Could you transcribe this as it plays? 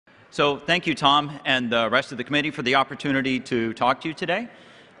So thank you, Tom, and the rest of the committee for the opportunity to talk to you today.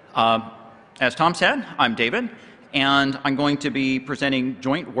 As Tom said, I'm David, and I'm going to be presenting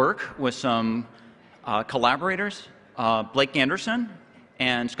joint work with some collaborators. Blake Anderson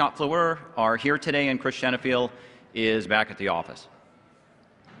and Scott Fleur are here today, and Chris Shenefield is back at the office.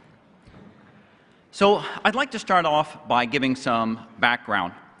 So I'd like to start off by giving some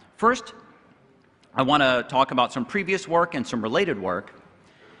background. First, I want to talk about some previous work and some related work.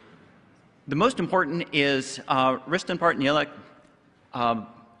 The most important is Rist and Partnielek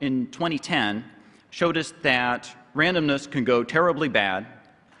in 2010 showed us that randomness can go terribly bad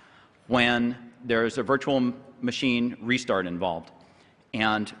when there's a virtual machine restart involved.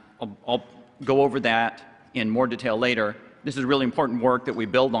 And I'll go over that in more detail later. This is really important work that we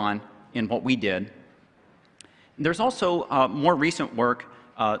build on in what we did. There's also more recent work,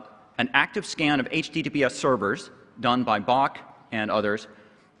 an active scan of HTTPS servers done by Bach and others,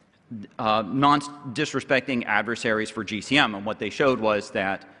 non-disrespecting adversaries for GCM. And what they showed was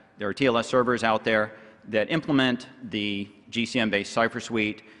that there are TLS servers out there that implement the GCM-based cipher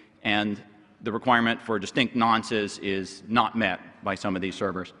suite, and the requirement for distinct nonces is not met by some of these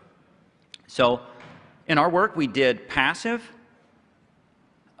servers. So in our work, we did passive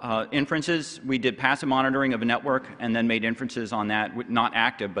inferences. We did passive monitoring of a network and then made inferences on that, not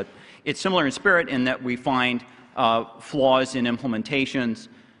active, but it's similar in spirit in that we find flaws in implementations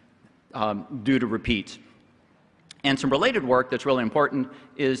due to repeats. And some related work that's really important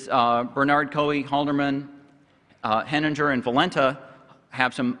is Bernard Coe, Halderman, Henninger, and Valenta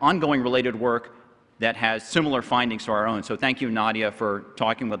have some ongoing related work that has similar findings to our own. So thank you, Nadia, for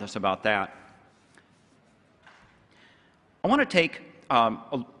talking with us about that. I want to take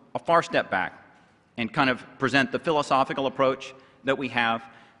a far step back and kind of present the philosophical approach that we have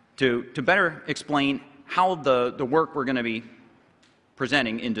to better explain how the work we're going to be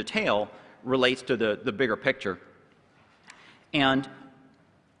presenting in detail relates to the bigger picture. And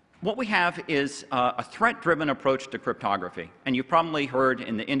what we have is a threat-driven approach to cryptography. And you've probably heard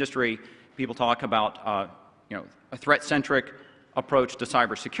in the industry people talk about a threat-centric approach to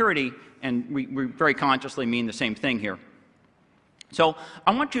cybersecurity, and we very consciously mean the same thing here. So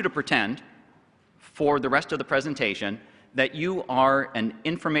I want you to pretend for the rest of the presentation that you are an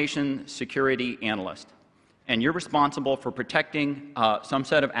information security analyst, and you're responsible for protecting some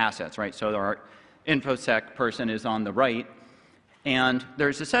set of assets, right? So our InfoSec person is on the right, and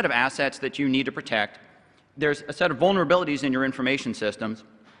there's a set of assets that you need to protect. There's a set of vulnerabilities in your information systems,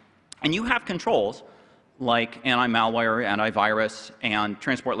 and you have controls like anti-malware, antivirus, and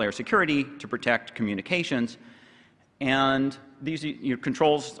transport layer security to protect communications. And these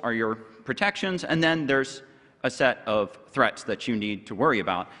controls are your protections, and then there's a set of threats that you need to worry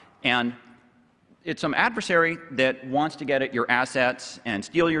about. And it's some adversary that wants to get at your assets and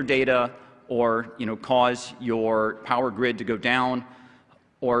steal your data, or cause your power grid to go down,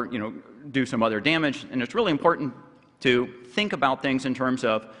 or do some other damage. And it's really important to think about things in terms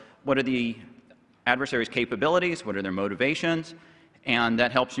of what are the adversary's capabilities, what are their motivations, and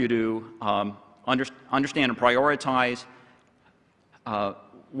that helps you to understand and prioritize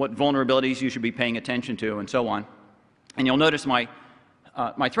what vulnerabilities you should be paying attention to, and so on. And you'll notice my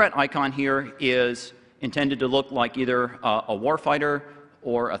threat icon here is intended to look like either a warfighter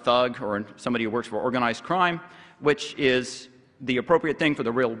or a thug or somebody who works for organized crime, which is the appropriate thing for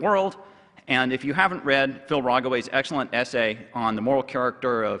the real world. And if you haven't read Phil Rogaway's excellent essay on the moral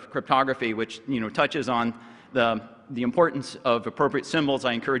character of cryptography, which touches on the importance of appropriate symbols,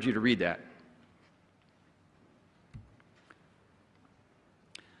 I encourage you to read that.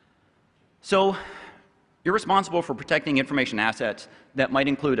 So you're responsible for protecting information assets that might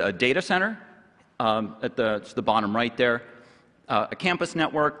include a data center, it's the bottom right there, a campus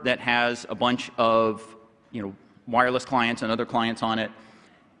network that has a bunch of wireless clients and other clients on it.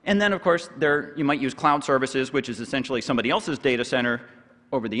 And then, of course, you might use cloud services, which is essentially somebody else's data center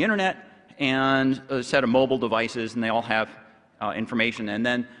over the internet, and a set of mobile devices, and they all have information. And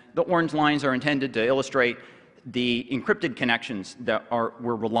then the orange lines are intended to illustrate the encrypted connections that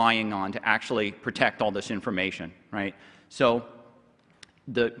we're relying on to actually protect all this information, right? So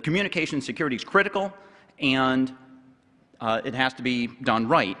the communication security is critical, and it has to be done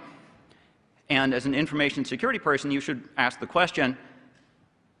right. And as an information security person, you should ask the question,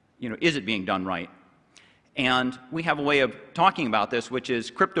 is it being done right? And we have a way of talking about this, which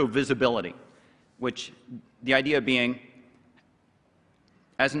is crypto visibility, which the idea being,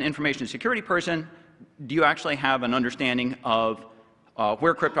 as an information security person, do you actually have an understanding of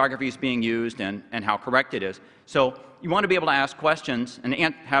where cryptography is being used and how correct it is? So you want to be able to ask questions and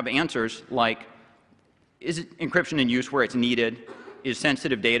have answers like, is encryption in use where it's needed? is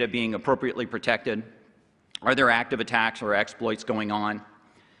sensitive data being appropriately protected? Are there active attacks or exploits going on?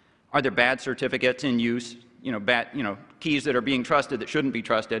 Are there bad certificates in use? Keys that are being trusted that shouldn't be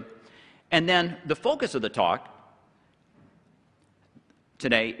trusted? And then the focus of the talk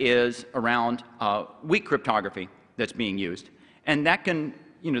today is around weak cryptography that's being used. And that can,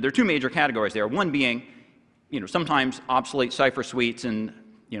 there are two major categories there. One being, sometimes obsolete cipher suites and,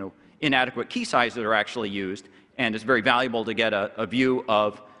 inadequate key sizes that are actually used. And it's very valuable to get a view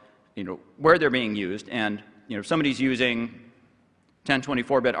of, where they're being used. And, if somebody's using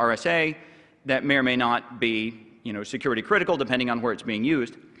 1024-bit RSA, that may or may not be, security critical depending on where it's being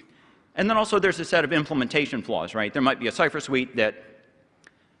used. And then also there's a set of implementation flaws, right? There might be a cipher suite that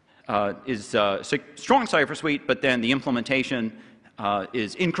is a strong cipher suite, but then the implementation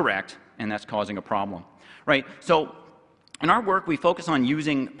is incorrect, and that's causing a problem, right? So in our work, we focus on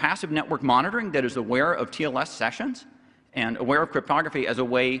using passive network monitoring that is aware of TLS sessions and aware of cryptography as a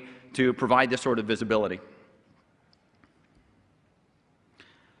way to provide this sort of visibility.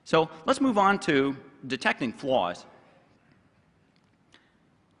 So let's move on to detecting flaws.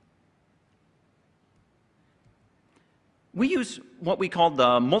 We use what we call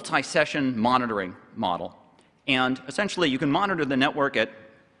the multi-session monitoring model. And essentially, you can monitor the network at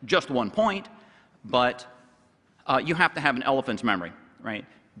just one point, but you have to have an elephant's memory, right?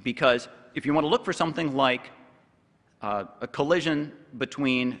 Because if you want to look for something like a collision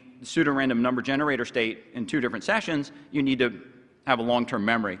between the pseudo-random number generator state in two different sessions, you need to have a long-term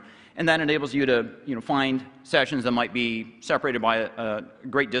memory. And that enables you to find sessions that might be separated by a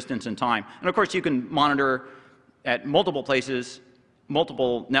great distance in time. And of course, you can monitor at multiple places,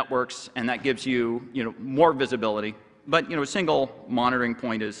 multiple networks, and that gives you, more visibility. But, a single monitoring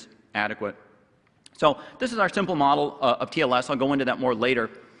point is adequate. So this is our simple model of TLS. I'll go into that more later.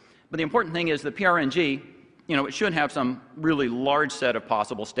 But the important thing is the PRNG, it should have some really large set of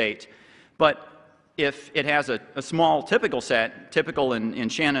possible states. But if it has a small typical set, typical in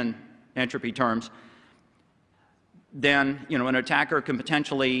Shannon entropy terms, then, an attacker can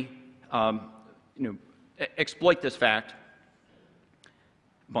potentially, exploit this fact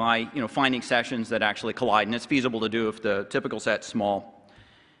by finding sessions that actually collide, and it's feasible to do if the typical set's small.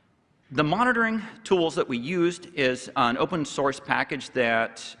 The monitoring tools that we used is an open source package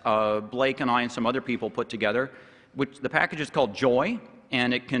that Blake and I and some other people put together, which the package is called Joy,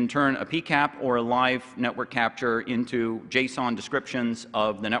 and it can turn a PCAP or a live network capture into JSON descriptions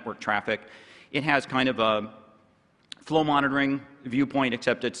of the network traffic. It has kind of a flow monitoring viewpoint,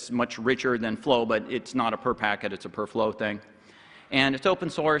 except it's much richer than flow, but it's not a per packet, it's a per flow thing. And it's open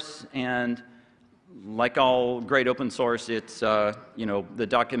source, and like all great open source, it's, the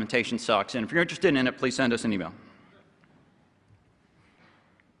documentation sucks. And if you're interested in it, please send us an email.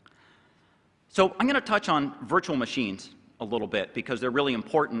 So I'm going to touch on virtual machines a little bit, because they're really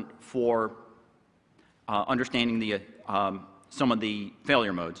important for understanding the, some of the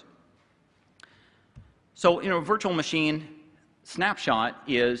failure modes. So, a virtual machine snapshot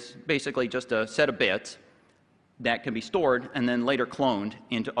is basically just a set of bits that can be stored and then later cloned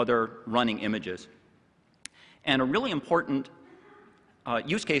into other running images. And a really important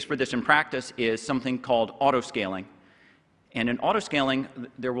use case for this in practice is something called autoscaling. And in autoscaling,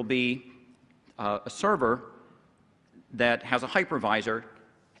 there will be a server that has a hypervisor,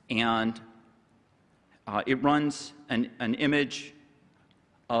 and it runs an image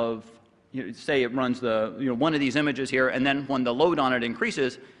of, say it runs the, one of these images here, and then when the load on it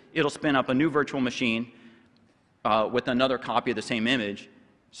increases, it'll spin up a new virtual machine with another copy of the same image,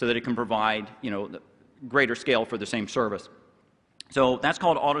 so that it can provide, greater scale for the same service. So that's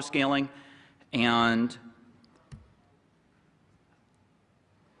called autoscaling, and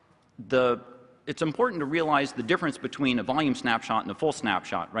it's important to realize the difference between a volume snapshot and a full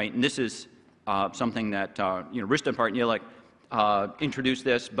snapshot, right? And this is something that Rista Partnilik introduced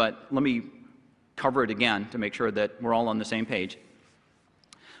this, but let me cover it again to make sure that we're all on the same page.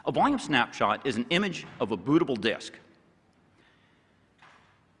 A volume snapshot is an image of a bootable disk.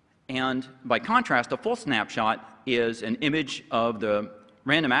 And by contrast, a full snapshot is an image of the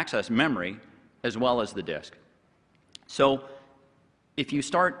random access memory as well as the disk. So if you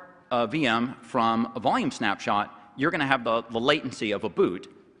start a VM from a volume snapshot, you're going to have the latency of a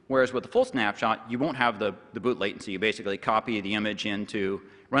boot, whereas with a full snapshot, you won't have the boot latency. You basically copy the image into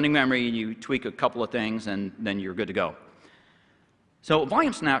running memory, you tweak a couple of things, and then you're good to go. So a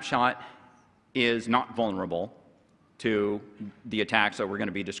volume snapshot is not vulnerable to the attacks that we're going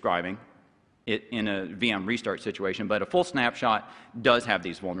to be describing in a VM restart situation, but a full snapshot does have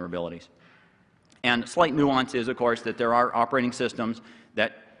these vulnerabilities. And slight nuance is, of course, that there are operating systems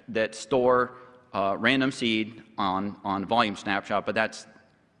that store random seed on volume snapshot, but that's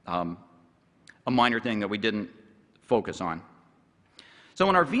a minor thing that we didn't focus on. So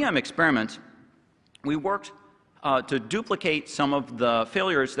in our VM experiments, we worked to duplicate some of the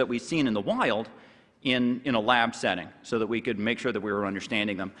failures that we've seen in the wild in a lab setting so that we could make sure that we were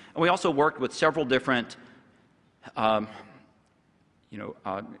understanding them. And we also worked with several different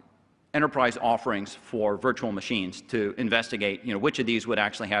enterprise offerings for virtual machines to investigate which of these would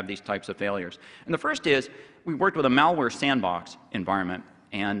actually have these types of failures. And the first is we worked with a malware sandbox environment,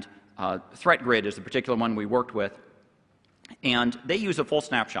 and ThreatGrid is the particular one we worked with, and they use a full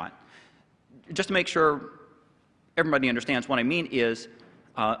snapshot. Just to make sure everybody understands what I mean is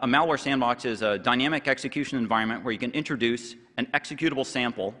a malware sandbox is a dynamic execution environment where you can introduce an executable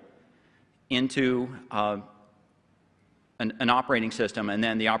sample into an operating system, and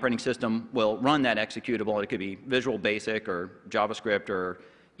then the operating system will run that executable. It could be Visual Basic or JavaScript or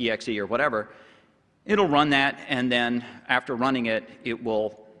EXE or whatever. It'll run that, and then after running it, it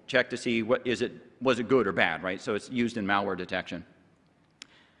will check to see was it good or bad, right? So it's used in malware detection.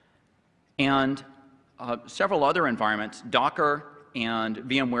 And several other environments, Docker and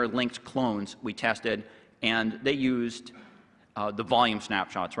VMware linked clones we tested, and they used the volume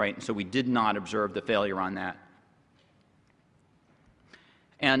snapshots, right? And so we did not observe the failure on that.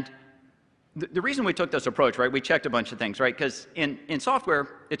 And the reason we took this approach, right, we checked a bunch of things, right, because in software,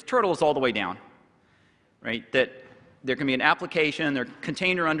 it's turtles all the way down, right, that there can be an application, there's a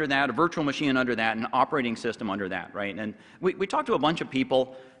container under that, a virtual machine under that, and an operating system under that, right? And we talked to a bunch of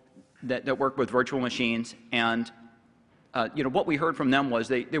people that work with virtual machines, and what we heard from them was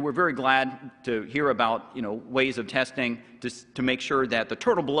they were very glad to hear about ways of testing to make sure that the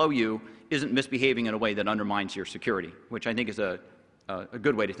turtle below you isn't misbehaving in a way that undermines your security, which I think is a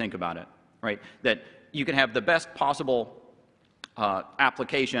good way to think about it, right? That you can have the best possible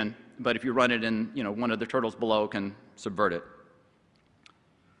application, but if you run it in, one of the turtles below can subvert it.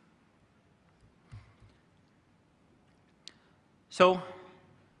 So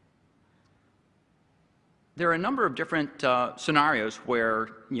there are a number of different scenarios where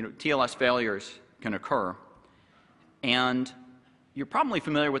TLS failures can occur, and you're probably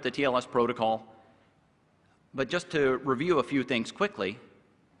familiar with the TLS protocol. But just to review a few things quickly,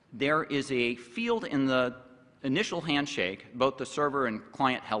 there is a field in the initial handshake, both the server and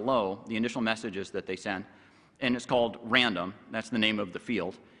client hello, the initial messages that they send, and it's called random. That's the name of the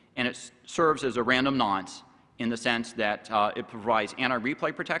field. And it serves as a random nonce in the sense that it provides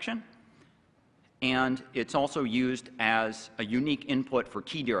anti-replay protection, and it's also used as a unique input for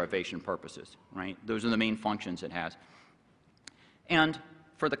key derivation purposes, right? Those are the main functions it has. And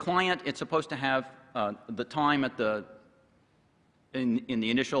for the client, it's supposed to have the time at in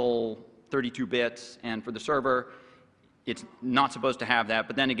the initial 32 bits, and for the server, it's not supposed to have that,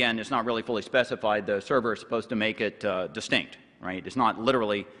 but then again, it's not really fully specified. The server is supposed to make it distinct, right? It's not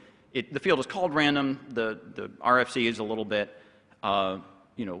literally, the field is called random, the RFC is a little bit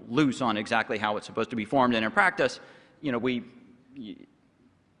loose on exactly how it's supposed to be formed, and in practice,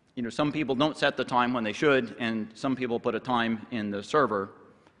 some people don't set the time when they should, and some people put a time in the server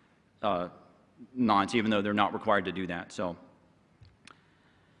nonce, even though they're not required to do that. So,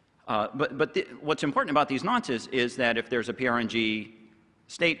 what's important about these nonces is that if there's a PRNG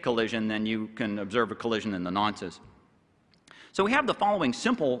state collision, then you can observe a collision in the nonces. So we have the following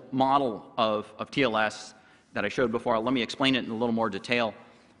simple model of TLS that I showed before. Let me explain it in a little more detail.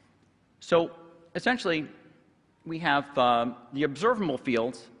 So essentially, we have the observable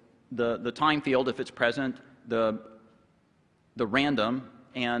fields, the time field if it's present, the random,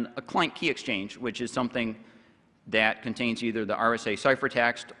 and a client key exchange, which is something that contains either the RSA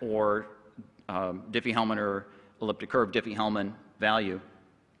ciphertext or Diffie-Hellman or elliptic curve Diffie-Hellman value.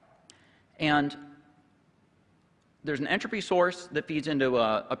 And there's an entropy source that feeds into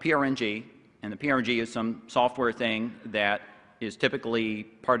a PRNG, and the PRNG is some software thing that is typically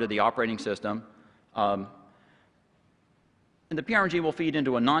part of the operating system. And the PRNG will feed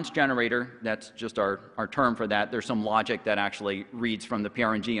into a nonce generator. That's just our term for that. There's some logic that actually reads from the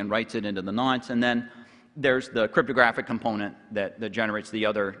PRNG and writes it into the nonce. And then there's the cryptographic component that generates the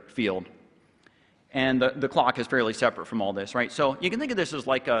other field. And the clock is fairly separate from all this, right? So you can think of this as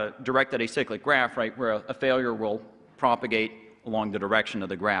like a directed acyclic graph, right, where a failure will propagate along the direction of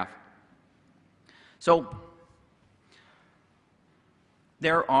the graph. So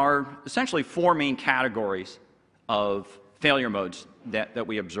there are essentially four main categories of failure modes that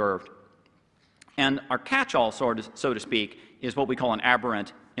we observed. And our catch-all, so to speak, is what we call an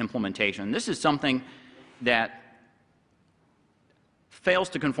aberrant implementation. This is something that fails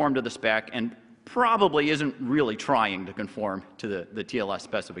to conform to the spec and probably isn't really trying to conform to the TLS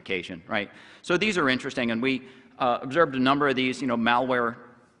specification, right? So these are interesting, and we observed a number of these. Malware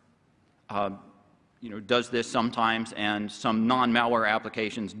does this sometimes, and some non-malware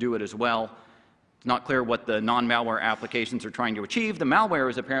applications do it as well. It's not clear what the non-malware applications are trying to achieve. The malware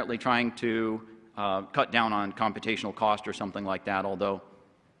is apparently trying to cut down on computational cost or something like that, although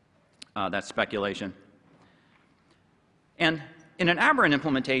that's speculation. And in an aberrant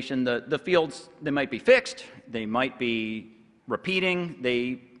implementation, the fields, they might be fixed, they might be repeating,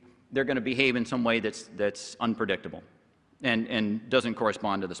 they're going to behave in some way that's unpredictable and doesn't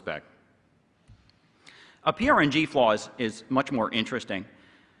correspond to the spec. A PRNG flaw is much more interesting.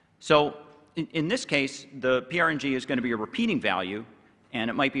 So in this case, the PRNG is going to be a repeating value, and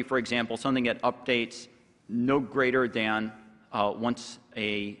it might be, for example, something that updates no greater than once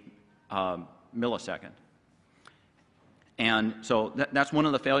a millisecond. And so that's one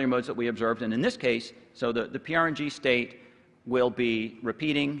of the failure modes that we observed. And in this case, so the PRNG state will be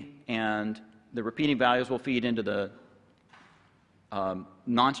repeating, and the repeating values will feed into the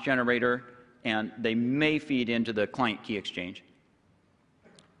nonce generator, and they may feed into the client key exchange.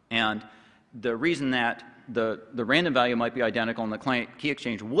 And the reason that the random value might be identical and the client key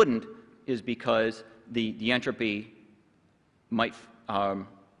exchange wouldn't is because the entropy might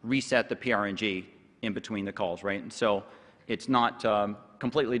reset the PRNG in between the calls, right? And so it's not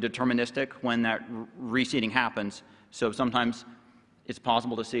completely deterministic when that reseeding happens. So sometimes it's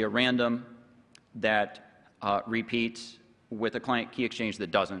possible to see a random that repeats with a client key exchange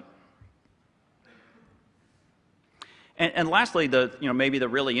that doesn't. And lastly, maybe the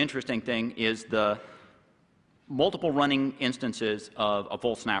really interesting thing is the multiple running instances of a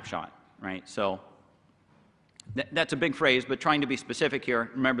full snapshot, right? So that's a big phrase, but trying to be specific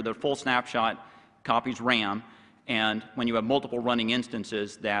here, remember the full snapshot copies RAM, and when you have multiple running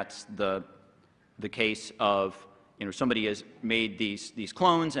instances, that's the case of somebody has made these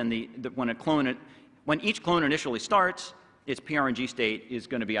clones, and when each clone initially starts, its PRNG state is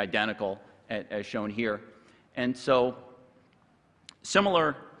going to be identical as shown here. And so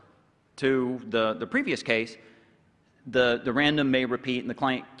similar to the previous case, the random may repeat and the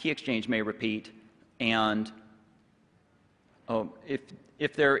client key exchange may repeat, and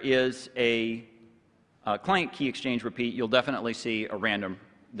if there is a client key exchange repeat, you'll definitely see a random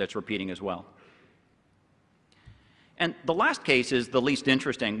that's repeating as well. And the last case is the least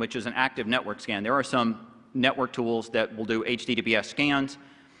interesting, which is an active network scan. There are some network tools that will do HTTPS scans,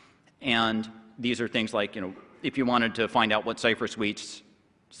 and these are things like, if you wanted to find out what cipher suites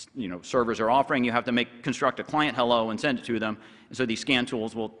servers are offering, you have to construct a client hello and send it to them. And so these scan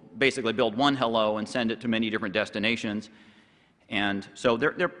tools will basically build one hello and send it to many different destinations. And so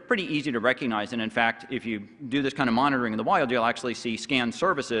they're pretty easy to recognize. And in fact, if you do this kind of monitoring in the wild, you'll actually see scan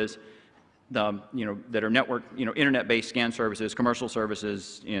services that are network, internet-based scan services, commercial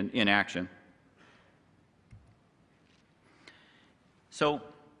services in action. So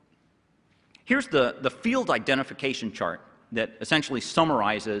here's the field identification chart that essentially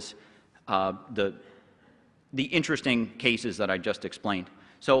summarizes the interesting cases that I just explained.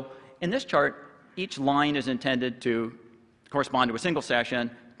 So in this chart, each line is intended to correspond to a single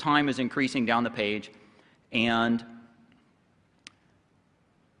session. Time is increasing down the page. And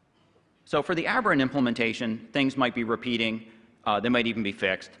so for the aberrant implementation, things might be repeating. They might even be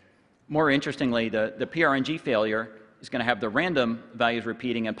fixed. More interestingly, the PRNG failure is going to have the random values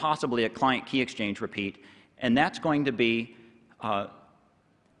repeating and possibly a client key exchange repeat. And that's going to be,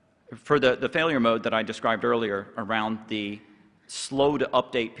 for the failure mode that I described earlier around the slow to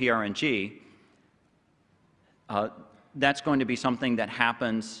update PRNG, that's going to be something that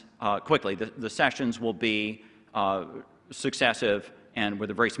happens quickly. The sessions will be successive and with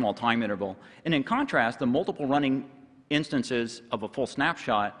a very small time interval. And in contrast, the multiple running instances of a full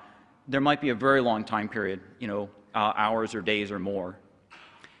snapshot, there might be a very long time period, hours or days or more.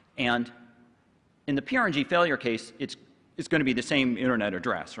 And in the PRNG failure case, it's going to be the same internet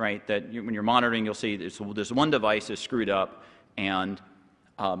address, right? That when you're monitoring, you'll see this one device is screwed up, and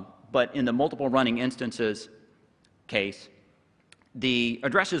but in the multiple running instances case, the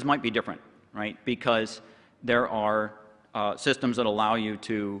addresses might be different, right? Because there are systems that allow you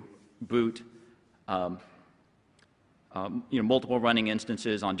to boot multiple running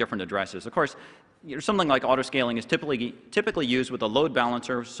instances on different addresses. Of course, something like autoscaling is typically used with a load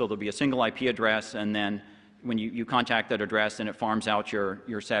balancer, so there'll be a single IP address, and then when you contact that address, and it farms out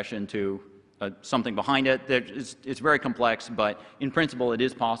your session to something behind it. It's very complex, but in principle, it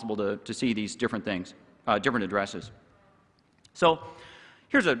is possible to see these different things, different addresses. So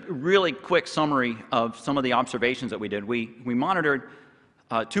here's a really quick summary of some of the observations that we did. We monitored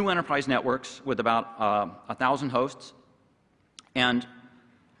 2 enterprise networks with about 1,000 hosts. And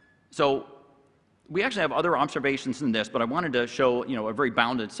so we actually have other observations in this, but I wanted to show a very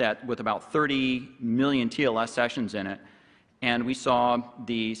bounded set with about 30 million TLS sessions in it. And we saw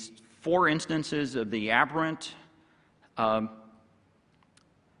these 4 instances of the aberrant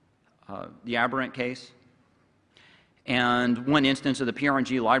case, and 1 instance of the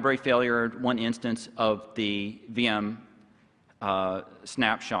PRNG library failure, 1 instance of the VM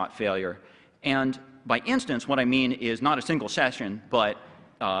snapshot failure. And by instance, what I mean is not a single session, but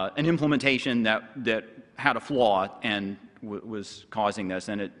an implementation that had a flaw and was causing this.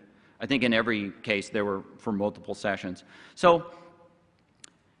 And I think in every case there were for multiple sessions. So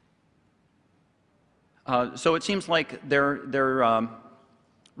it seems like they're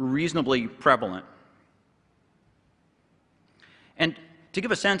reasonably prevalent. And to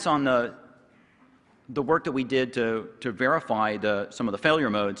give a sense on the work that we did to verify some of the failure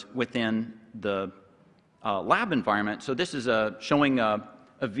modes within the lab environment, so this is showing a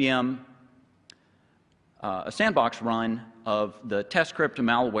VM, a sandbox run of the test script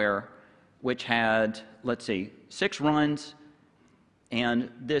malware, which had, let's see, 6 runs,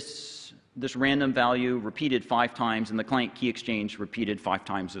 and this random value repeated 5 times, and the client key exchange repeated 5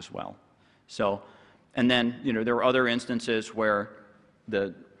 times as well. So, and then there were other instances where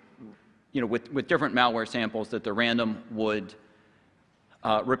with different malware samples that the random would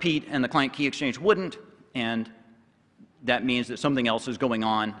repeat and the client key exchange wouldn't, and that means that something else is going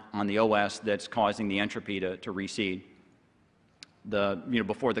on the OS that's causing the entropy to reseed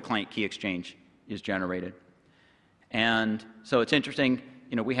before the client key exchange is generated. And so it's interesting,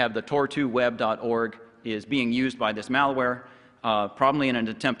 we have the tor2web.org is being used by this malware, probably in an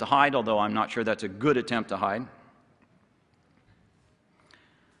attempt to hide, although I'm not sure that's a good attempt to hide.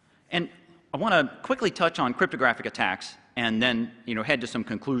 And I want to quickly touch on cryptographic attacks and then head to some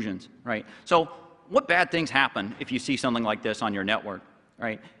conclusions, right? So what bad things happen if you see something like this on your network,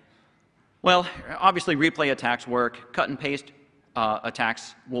 right? Well, obviously replay attacks work. Cut and paste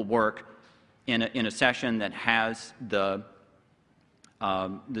attacks will work in a session that has the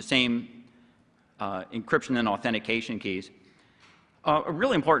same encryption and authentication keys. A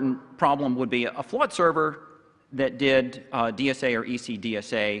really important problem would be a flawed server that did DSA or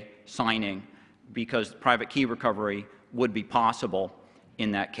ECDSA signing, because private key recovery would be possible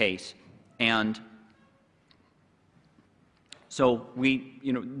in that case. And so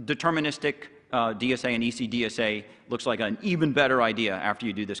deterministic DSA and ECDSA looks like an even better idea after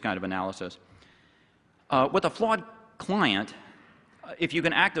you do this kind of analysis. With a flawed client, if you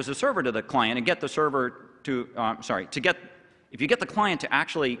can act as a server to the client and get the server to, if you get the client to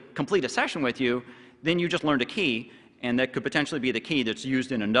actually complete a session with you, then you just learned a key, and that could potentially be the key that's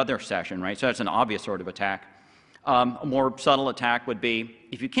used in another session, right? So that's an obvious sort of attack. A more subtle attack would be,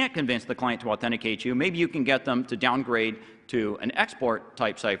 if you can't convince the client to authenticate you, maybe you can get them to downgrade to an export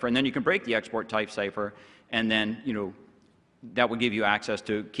type cipher, and then you can break the export type cipher, and then that would give you access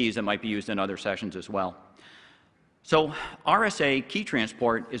to keys that might be used in other sessions as well. So RSA key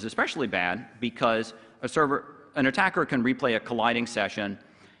transport is especially bad because an attacker can replay a colliding session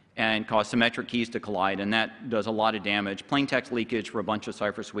and cause symmetric keys to collide, and that does a lot of damage. Plain text leakage for a bunch of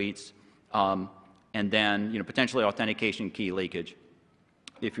cipher suites, and then potentially authentication key leakage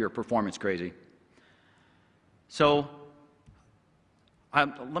if you're performance crazy. So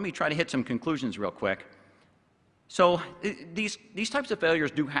let me try to hit some conclusions real quick. So these types of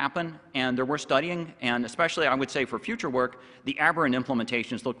failures do happen, and they're worth studying, and especially I would say for future work, the aberrant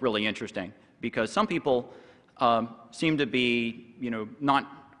implementations look really interesting, because some people seem to be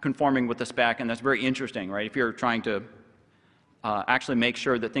not conforming with the spec, and that's very interesting, right? If you're trying to actually make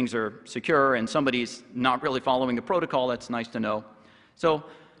sure that things are secure and somebody's not really following the protocol, that's nice to know. So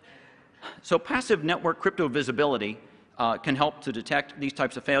passive network crypto visibility can help to detect these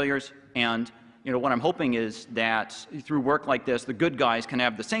types of failures, and what I'm hoping is that through work like this, the good guys can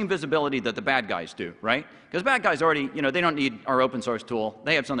have the same visibility that the bad guys do, right? Because bad guys already, they don't need our open source tool.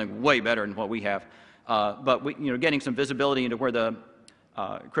 They have something way better than what we have. But getting some visibility into where the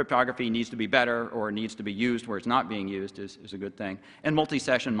cryptography needs to be better or needs to be used where it's not being used is a good thing. And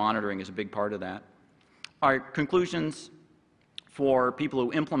multi-session monitoring is a big part of that. Our conclusions for people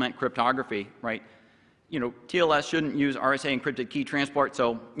who implement cryptography, right? TLS shouldn't use RSA encrypted key transport,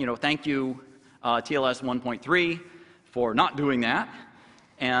 so thank you TLS 1.3 for not doing that.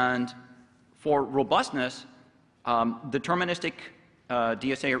 And for robustness, deterministic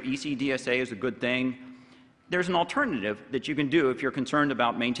DSA or ECDSA is a good thing. There's an alternative that you can do if you're concerned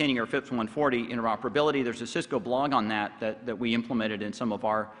about maintaining your FIPS 140 interoperability. There's a Cisco blog on that we implemented in some of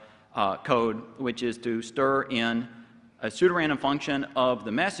our code, which is to stir in a pseudorandom function of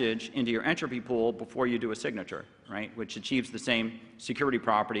the message into your entropy pool before you do a signature, right, which achieves the same security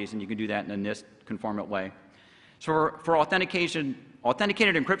properties, and you can do that in a NIST conformant way. So for authenticated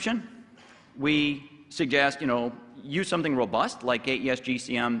encryption, we suggest, use something robust like AES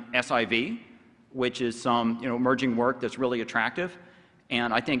GCM SIV, which is some, emerging work that's really attractive,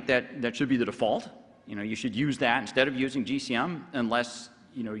 and I think that should be the default. You should use that instead of using GCM unless,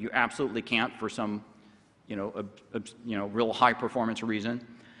 you absolutely can't for some real high performance reason.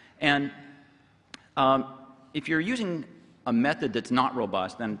 And if you're using a method that's not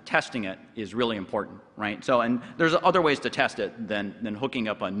robust, then testing it is really important, right? So, and there's other ways to test it than hooking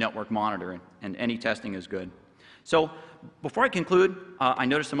up a network monitor, and any testing is good. So before I conclude, I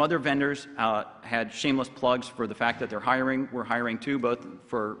noticed some other vendors had shameless plugs for the fact that they're hiring. We're hiring too, both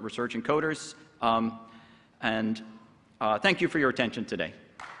for research and coders. And thank you for your attention today.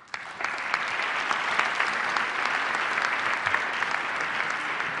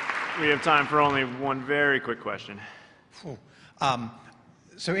 We have time for only one very quick question.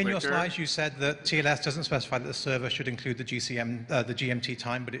 So in your slides, you said that TLS doesn't specify that the server should include the GMT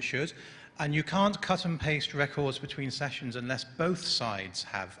time, but it should. And you can't cut and paste records between sessions unless both sides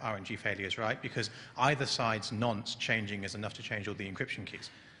have RNG failures, right? Because either side's nonce changing is enough to change all the encryption keys.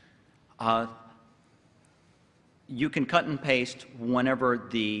 You can cut and paste whenever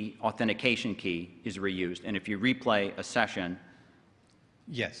the authentication key is reused. And if you replay a session,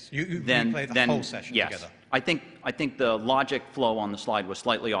 yes, you replay the whole session together. I think the logic flow on the slide was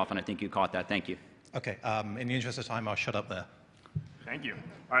slightly off, and I think you caught that. Thank you. Okay. In the interest of time, I'll shut up there. Thank you.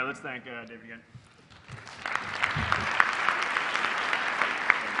 All right, let's thank David again.